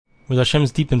With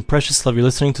Hashem's deep and precious love, you're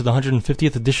listening to the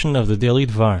 150th edition of the Daily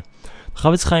Dvar.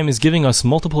 Chafetz Chaim is giving us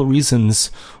multiple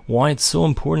reasons why it's so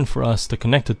important for us to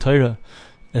connect to Torah,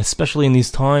 especially in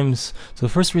these times. So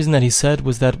the first reason that he said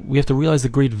was that we have to realize the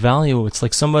great value. It's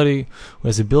like somebody who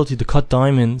has the ability to cut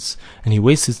diamonds, and he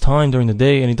wastes his time during the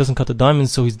day and he doesn't cut the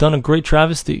diamonds, so he's done a great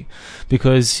travesty,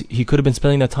 because he could have been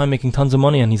spending that time making tons of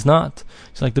money, and he's not.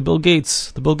 It's like the Bill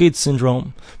Gates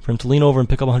syndrome, for him to lean over and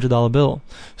pick up a $100 bill.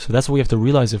 So that's what we have to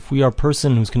realize. If we are a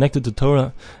person who's connected to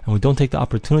Torah and we don't take the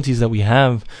opportunities that we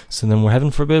have, so then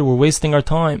heaven forbid, we're wasting our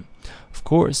time. Of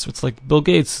course, it's like Bill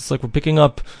Gates. It's like we're picking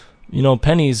up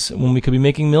pennies when we could be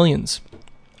making millions.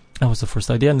 That was the first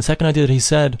idea. And the second idea that he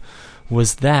said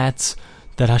was that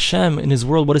Hashem, in his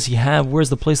world, what does he have?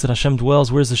 Where's the place that Hashem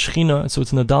dwells? Where's the Shekhinah? So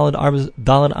it's in the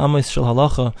Daled Amos Shel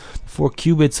Halacha, the 4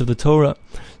 cubits of the Torah.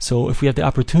 So if we have the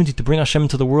opportunity to bring Hashem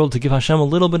into the world, to give Hashem a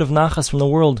little bit of nachas from the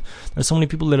world, there's so many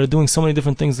people that are doing so many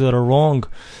different things that are wrong.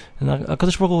 And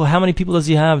HaKadosh Baruch Hu, how many people does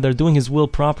he have that are doing his will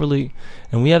properly?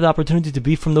 And we have the opportunity to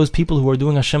be from those people who are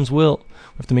doing Hashem's will.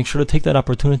 We have to make sure to take that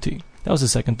opportunity. That was the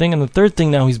second thing. And the third thing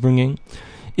now he's bringing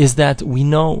is that we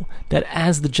know that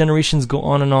as the generations go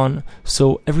on and on,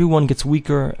 so everyone gets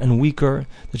weaker and weaker,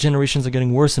 the generations are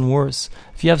getting worse and worse.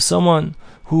 If you have someone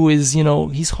who is,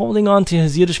 he's holding on to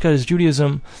his Yiddishkeit, his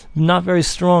Judaism, not very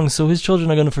strong, so his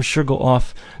children are going to for sure go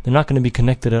off. They're not going to be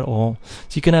connected at all.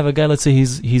 So you can have a guy, let's say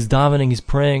he's davening, he's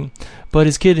praying, but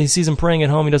his kid, he sees him praying at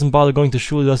home, he doesn't bother going to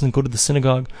shul, he doesn't go to the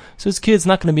synagogue. So his kid's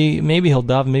not going to be, maybe he'll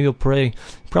daven, maybe he'll pray.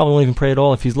 He probably won't even pray at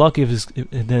all. If he's lucky,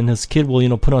 then his kid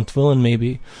will, put on tefillin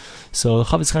maybe. So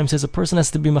Chafetz Chaim says a person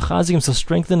has to be machazik himself,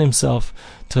 strengthen himself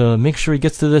to make sure he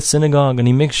gets to the synagogue, and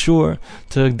he makes sure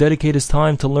to dedicate his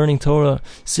time to learning Torah,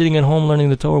 sitting at home learning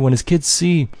the Torah. When his kids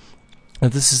see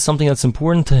that this is something that's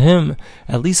important to him,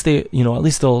 at least they'll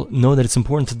know that it's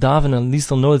important to daven, at least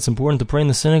they'll know that it's important to pray in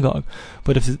the synagogue.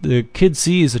 But if the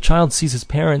child sees his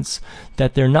parents,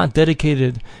 that they're not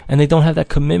dedicated and they don't have that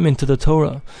commitment to the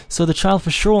Torah, so the child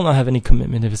for sure will not have any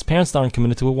commitment. If his parents aren't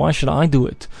committed to it, why should I do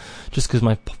it? Just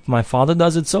because my father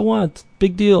does it, so what?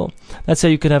 Big deal. That's how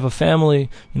you could have a family.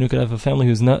 You could have a family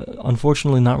who's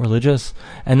unfortunately not religious,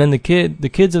 and then the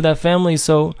kids of that family,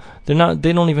 so they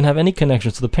don't even have any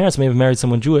connection. So the parents may have married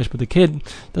someone Jewish, but the kid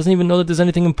doesn't even know that there's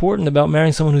anything important about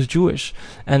marrying someone who's Jewish.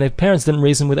 And the parents didn't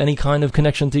raise him with any kind of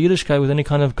connection to Yiddishkeit, with any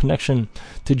kind of connection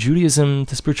to Judaism,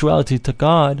 to spirituality, to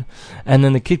God. And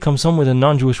then the kid comes home with a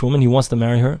non-Jewish woman, he wants to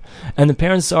marry her, and the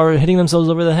parents are hitting themselves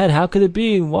over the head. How could it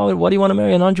be? Why do you want to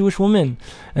marry a non-Jewish woman?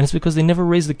 And it's because they never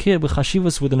raised the kid with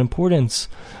chashivas, with an importance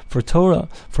for Torah,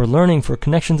 for learning, for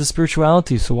connection to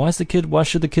spirituality. So why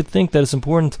should the kid think that it's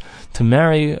important to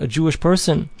marry a Jewish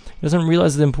person? He doesn't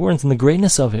realize the importance and the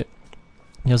greatness of it.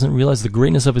 He doesn't realize the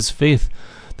greatness of his faith,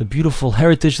 the beautiful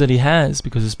heritage that he has,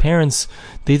 because his parents,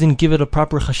 they didn't give it a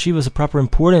proper chashivas, a proper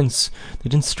importance. They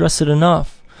didn't stress it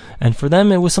enough. And for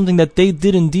them, it was something that they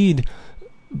did indeed.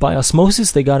 By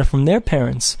osmosis, they got it from their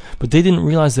parents, but they didn't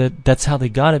realize that that's how they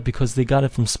got it, because they got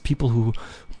it from people who,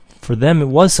 for them, it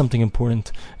was something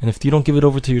important. And if you don't give it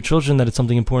over to your children that it's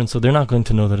something important, so they're not going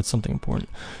to know that it's something important.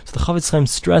 So the Chafetz Chaim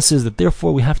stresses that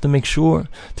therefore we have to make sure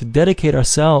to dedicate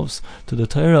ourselves to the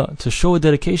Torah, to show a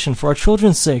dedication for our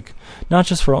children's sake, not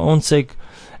just for our own sake.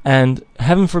 And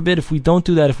heaven forbid, if we don't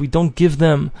do that, if we don't give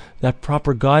them that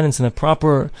proper guidance and that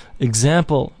proper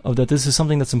example of that this is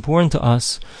something that's important to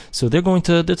us, so it's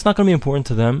not going to be important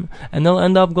to them, and they'll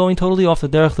end up going totally off the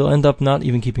derech. They'll end up not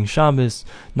even keeping Shabbos,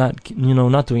 not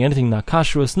doing anything, not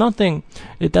kashrus, nothing.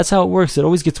 That's how it works. It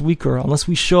always gets weaker unless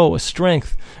we show a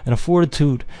strength and a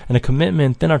fortitude and a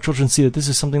commitment. Then our children see that this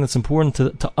is something that's important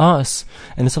to us,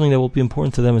 and it's something that will be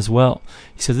important to them as well.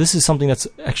 He says this is something that's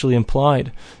actually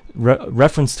implied.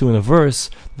 Reference to in the verse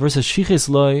says Shiches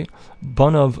Loi,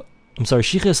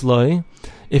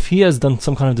 if he has done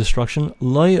some kind of destruction,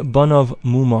 Loi Banav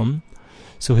Mumam,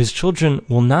 so his children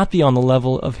will not be on the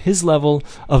level of his level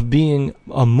of being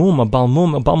a mum, a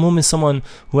balmum. A balmum is someone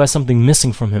who has something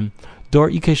missing from him. Dor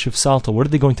Ikeshiv Salta, what are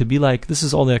they going to be like? This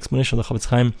is all the explanation of the Chafetz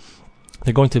Chaim.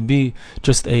 They're going to be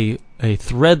just a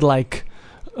thread-like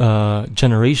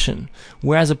generation,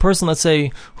 whereas a person, let's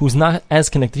say, who's not as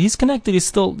connected, he's connected, he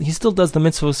still does the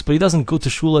mitzvahs, but he doesn't go to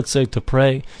shul, let's say, to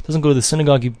pray, doesn't go to the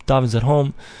synagogue, he davens at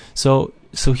home. So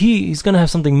he's going to have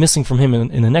something missing from him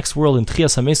in the next world, in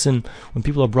Tchias HaMesim, when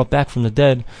people are brought back from the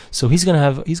dead. So he's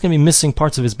going to be missing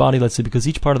parts of his body, let's say, because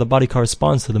each part of the body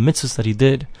corresponds to the mitzvahs that he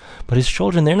did. But his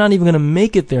children, they're not even going to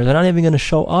make it there. They're not even going to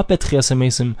show up at Tchias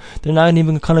HaMesim. They're not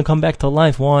even going to come back to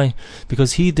life. Why?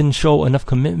 Because he didn't show enough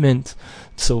commitment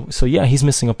So yeah, he's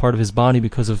missing a part of his body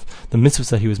because of the mitzvahs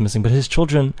that he was missing. But his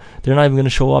children, they're not even going to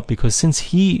show up, because since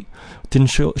he didn't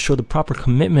show the proper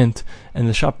commitment and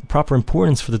the proper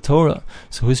importance for the Torah,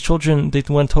 so his children, they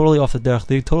went totally off the derech.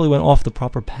 They totally went off the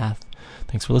proper path.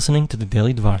 Thanks for listening to the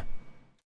Daily Dvar.